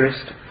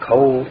severest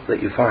cold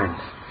that you find.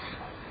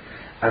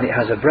 And it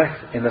has a breath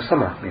in the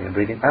summer, meaning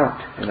breathing out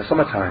in the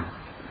summertime,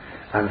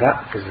 and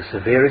that is the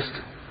severest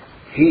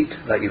heat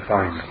that you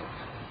find.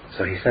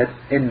 So he said,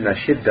 "Inna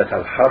shiddat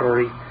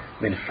al-harri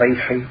min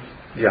fayhi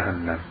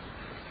Jahannam,"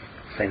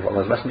 saying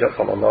Allah's Messenger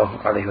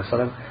sallallahu alayhi wa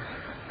sallam,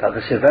 that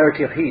the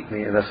severity of heat,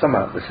 meaning in the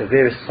summer, the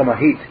severest summer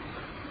heat,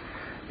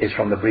 is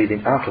from the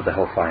breathing out of the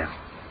hellfire.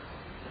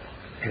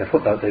 In a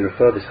footnote they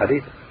refer this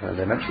hadith, and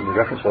they mention the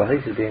reference for the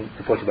hadith is being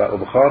reported by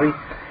Al-Bukhari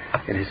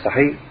in his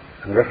Sahih,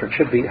 and the reference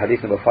should be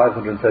hadith number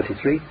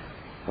 533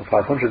 or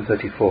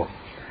 534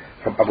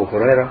 from Abu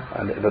Hurairah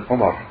and Ibn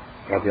Umar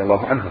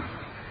radiallahu anhum,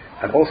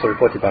 and also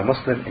reported by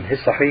Muslim in his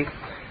Sahih,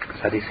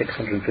 hadith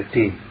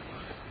 615,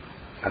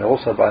 and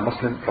also by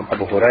Muslim from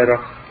Abu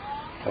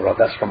Hurairah, or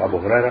that's from Abu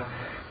Hurairah,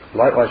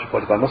 likewise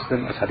reported by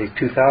Muslim as hadith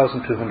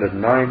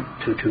 2209,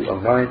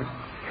 2209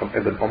 from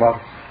Ibn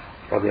Umar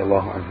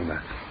radiallahu anhuma.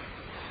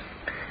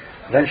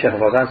 Then Shaykh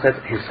Fawzan said,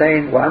 he's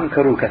saying,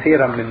 وَأَنْكَرُوا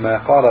كَثِيرًا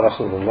مِمَّا قَالَ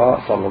رَسُولُ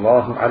اللَّهِ صَلَّى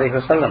اللَّهُ عَلَيْهِ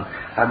وَسَلَّمَ,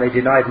 and they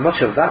denied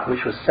much of that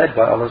which was said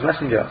by Allah's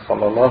Messenger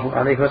صلى الله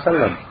عليه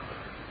وسلم.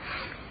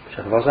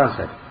 Shaykh Fawzan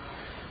said,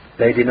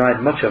 they denied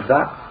much of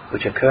that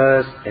which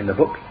occurs in the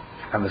book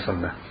and the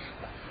Sunnah,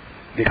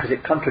 because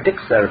it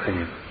contradicts their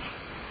opinion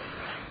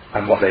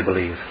and what they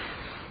believe.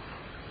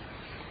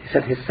 He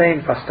said, he's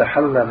saying,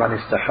 فَاسْتَحَلَّ مَنْ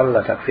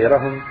اسْتَحَلَّ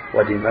تَكْفِيرَهُمْ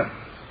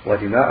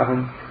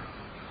وَدِمَاءَهُم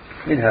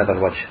مِنْ هَذَا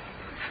الْوَجْهِ.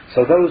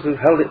 So those who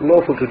held it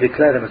lawful to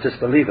declare them as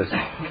disbelievers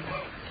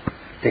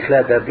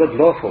declared their blood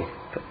lawful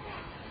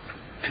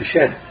to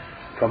shed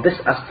from this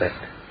aspect.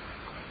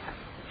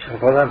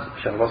 Shaykh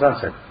Fawzan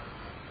said,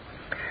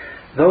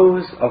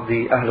 those of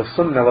the Ahlul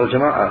Sunnah wal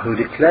Jama'ah who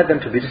declared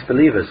them to be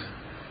disbelievers,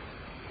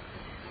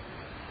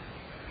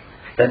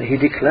 then he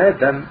declared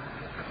them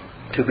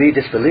to be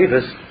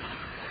disbelievers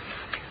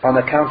on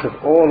account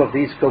of all of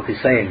these filthy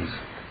sayings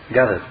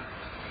gathered,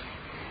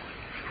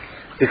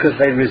 because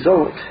they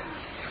result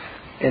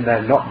in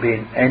there not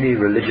being any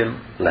religion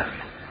left.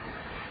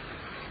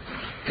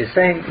 He's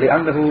saying,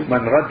 لأنه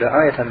من رد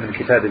آية من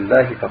كتاب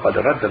الله فقد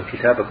رد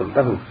الكتاب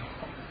كله.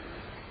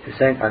 He's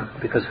saying, and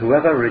because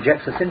whoever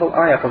rejects a single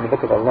ayah from the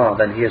book of Allah,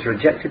 then he has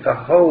rejected the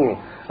whole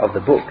of the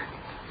book.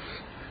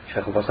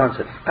 Shaykh Fawzan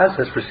said, as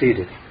has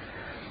preceded,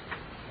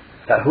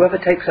 that whoever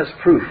takes as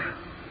proof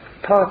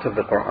part of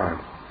the Quran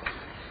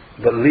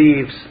but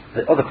leaves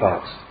the other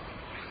parts.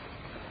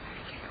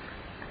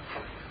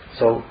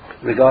 So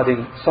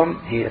regarding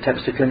some, he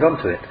attempts to cling on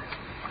to it,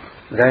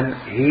 then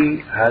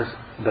he has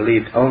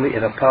believed only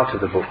in a part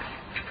of the book,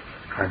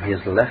 and he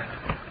has left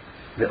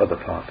the other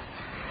part.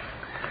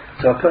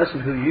 So a person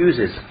who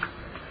uses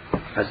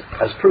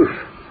as proof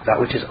that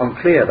which is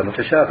unclear, the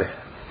mutashabih,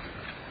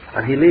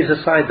 and he leaves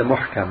aside the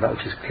muhkam, that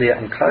which is clear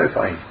and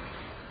clarifying,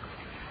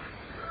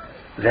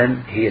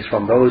 then he is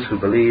from those who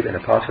believe in a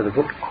part of the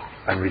book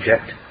and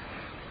reject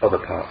other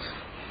parts.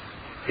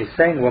 He's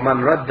saying,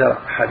 وَمَنْ رَدَّ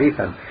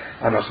حَدِيثًا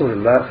عن رسول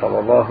الله صلى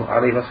الله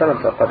عليه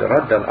وسلم فقد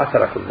رد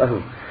الأثر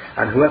كله.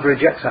 And whoever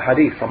rejects a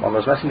hadith from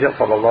Allah's Messenger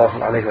صلى الله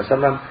عليه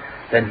وسلم,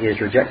 then he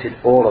has rejected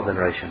all of the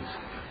narrations.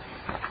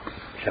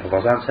 Shaykh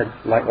Fawzan said,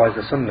 likewise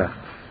the Sunnah,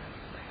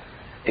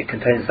 it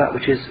contains that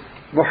which is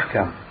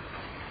muhkam,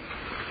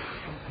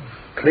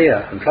 clear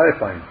and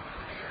clarifying,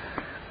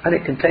 and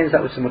it contains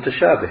that which is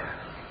mutashabih,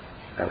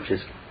 that which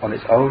is on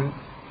its own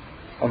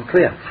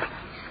unclear.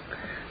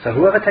 So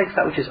whoever takes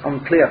that which is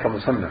unclear from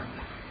the Sunnah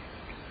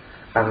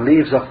and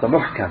leaves off the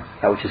muhkam,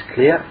 that which is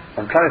clear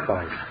and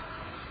clarified,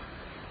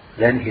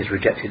 then he has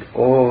rejected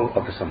all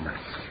of the Sunnah.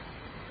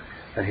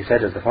 And he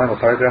said as the final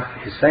paragraph,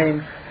 he's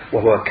saying,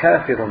 وَهُوَ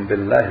كَافِرٌ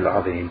بِاللَّهِ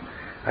الْعَظِيمِ,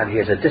 and he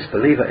is a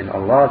disbeliever in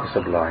Allah the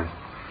Sublime.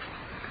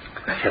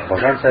 Shaykh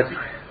Fawzan said,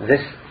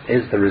 this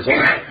is the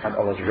result, and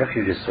Allah's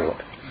refuge is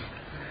sought.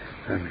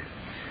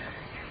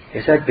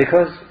 He said,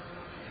 because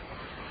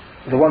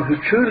the one who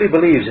truly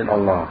believes in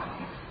Allah,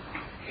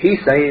 he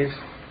says,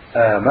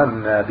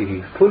 آمَنَّا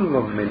بِهِ كُلٌّ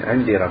مِّنْ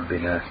عِنْدِ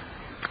رَبِّنَا.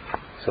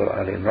 Surah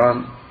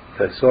Al-Imran,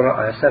 3rd Surah,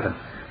 Ayah 7.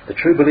 The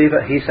true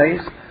believer, he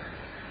says,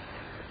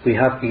 we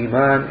have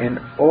Iman in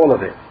all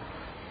of it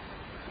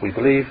we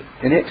believe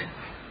in it,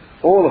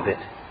 all of it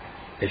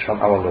is from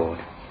our Lord.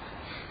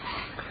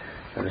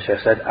 And the Shaykh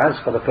said, as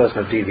for the person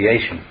of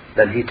deviation,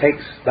 then he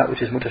takes that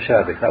which is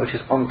mutashabih, that which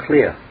is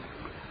unclear,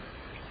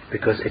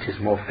 because it is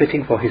more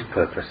fitting for his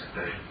purpose.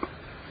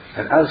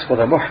 And as for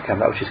the muhkam,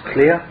 that which is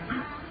clear,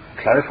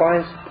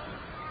 clarifies,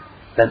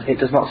 then it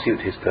does not suit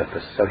his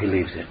purpose, so he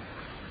leaves it.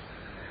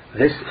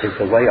 This is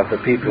the way of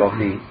the people of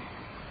the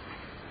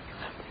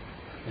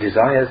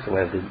desires, the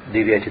way of the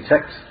deviated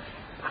sects,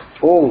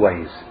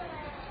 always.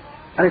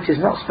 And it is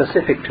not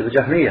specific to the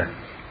Jahmiyyah.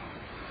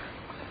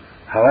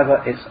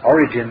 However, its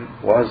origin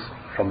was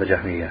from the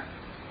Jahmiyyah.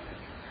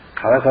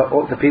 However,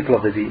 all the people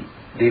of the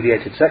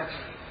deviated sects,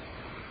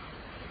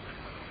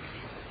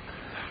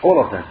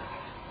 all of them,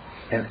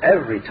 in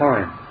every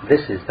time,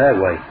 this is their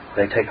way.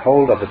 They take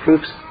hold of the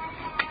proofs,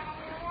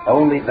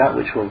 only that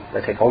which will,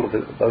 they take hold of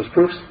those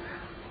proofs,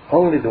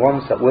 only the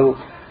ones that will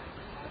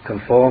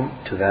conform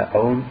to their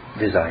own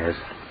desires,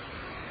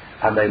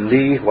 and they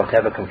leave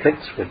whatever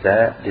conflicts with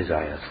their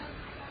desires.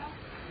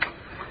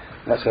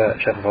 That's where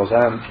Shaykh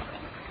Fawzan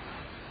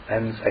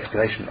ends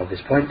explanation of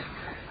this point.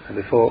 And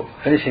before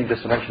finishing,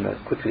 just to mention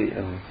quickly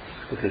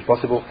as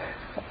possible,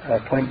 a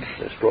point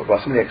that's brought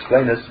by some of the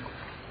explainers.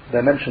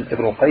 They mentioned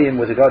Ibn al-Qayyim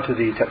with regard to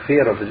the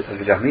takfir of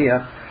the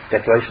Jahmiyyah,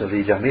 declaration of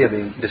the Jahmiyyah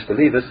being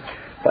disbelievers.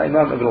 But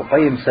Imam Ibn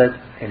al-Qayyim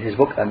said in his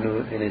book,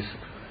 in his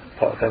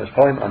famous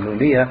poem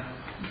An-Nuniyah,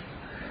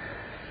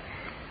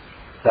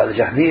 that the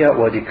Jahmiyyah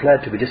were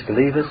declared to be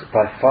disbelievers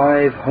by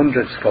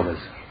 500 scholars.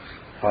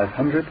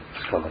 500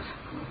 scholars.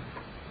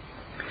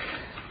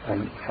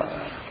 And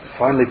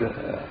finally,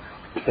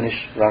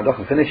 round off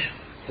and finish,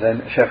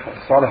 then Shaykh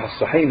Salih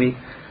as-Suhaimi,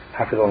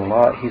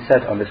 Hafidhullah, he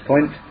said on this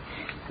point,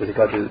 with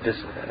regard to this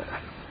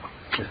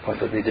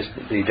point of the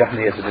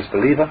Jahmiyyah as a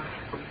disbeliever,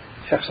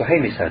 Shaykh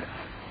Suhaimi said,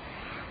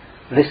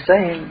 this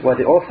saying where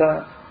the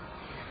author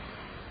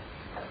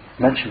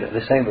mentioned it,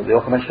 this saying that the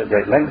author mentioned at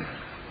great length,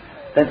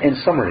 then in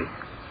summary,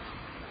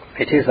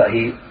 it is that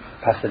he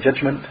passed the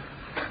judgment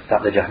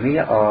that the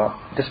Jahmiyyah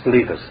are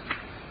disbelievers.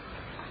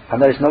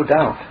 And there is no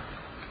doubt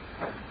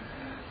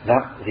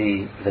that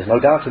there's no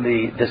doubt in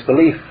the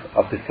disbelief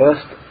of the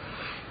first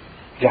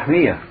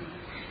Jahmiyyah,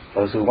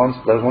 those ones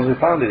who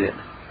founded it,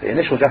 the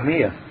initial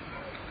Jahmiyyah.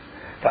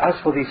 But as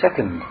for the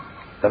second,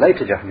 the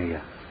later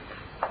Jahmiyyah,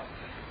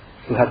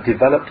 who have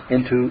developed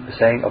into the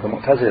saying of the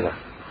Mu'tazila,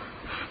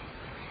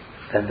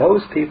 then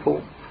those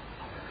people,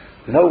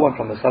 no one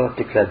from the Salaf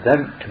declared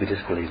them to be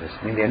disbelievers.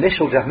 I mean, the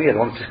initial Jahmiyyah, the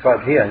ones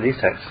described here in these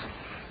texts,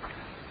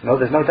 no,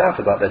 there's no doubt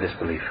about their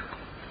disbelief.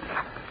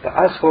 But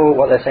as for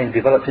what they're saying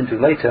developed into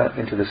later,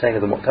 into the saying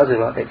of the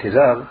Mu'tazila,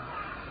 Iqtizal,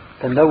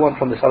 then no one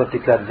from the Salaf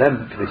declared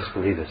them to be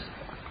disbelievers.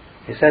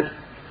 He said,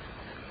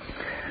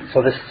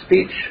 so the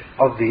speech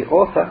of the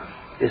author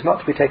is not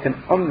to be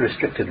taken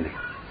unrestrictedly.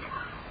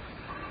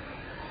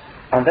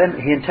 And then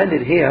he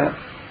intended here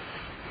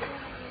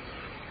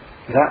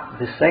that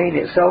the saying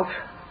itself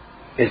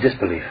is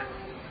disbelief,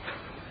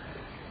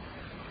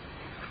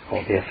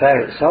 or the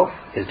affair itself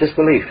is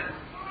disbelief.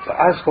 But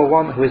as for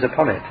one who is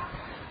upon it,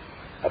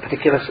 a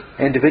particular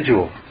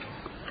individual,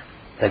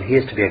 then he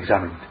is to be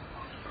examined.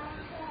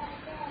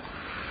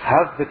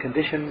 Have the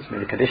conditions,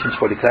 the conditions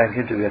for declaring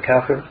him to be a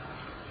kafir,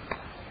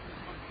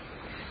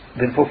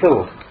 been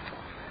fulfilled?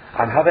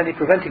 And have any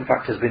preventing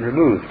factors been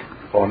removed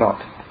or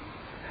not?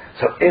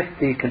 So if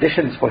the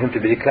conditions for him to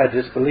be declared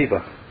a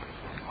disbeliever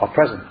are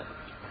present,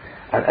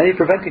 and any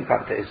preventing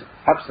factor is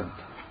absent,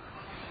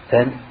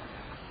 then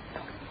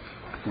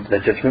the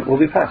judgment will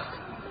be passed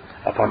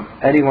upon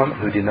anyone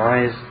who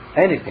denies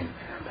anything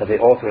that the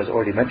author has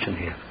already mentioned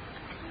here,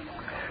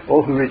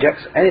 or who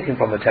rejects anything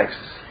from the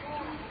texts.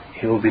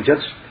 He will be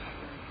judged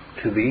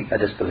to be a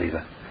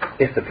disbeliever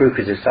if the proof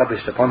is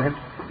established upon him,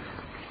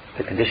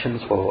 the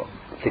conditions for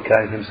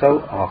declaring him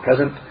so are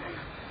present,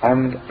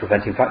 and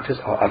preventing factors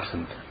are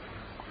absent.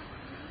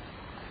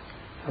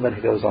 And then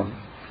he goes on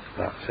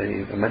that, so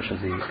he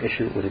mentions the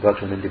issue with regard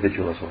to an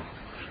individual as well.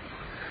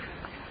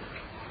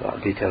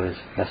 That detail is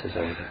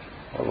necessary there.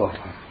 Allah.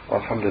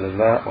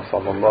 Alhamdulillah, wa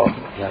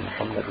sallallahu ala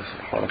Muhammad, wa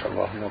subhanaka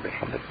Allahumma wa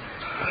bihamdik,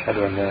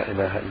 ashhadu an la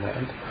ilaha illa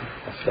ant,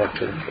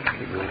 astaghfiruka wa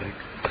atubu ilayk.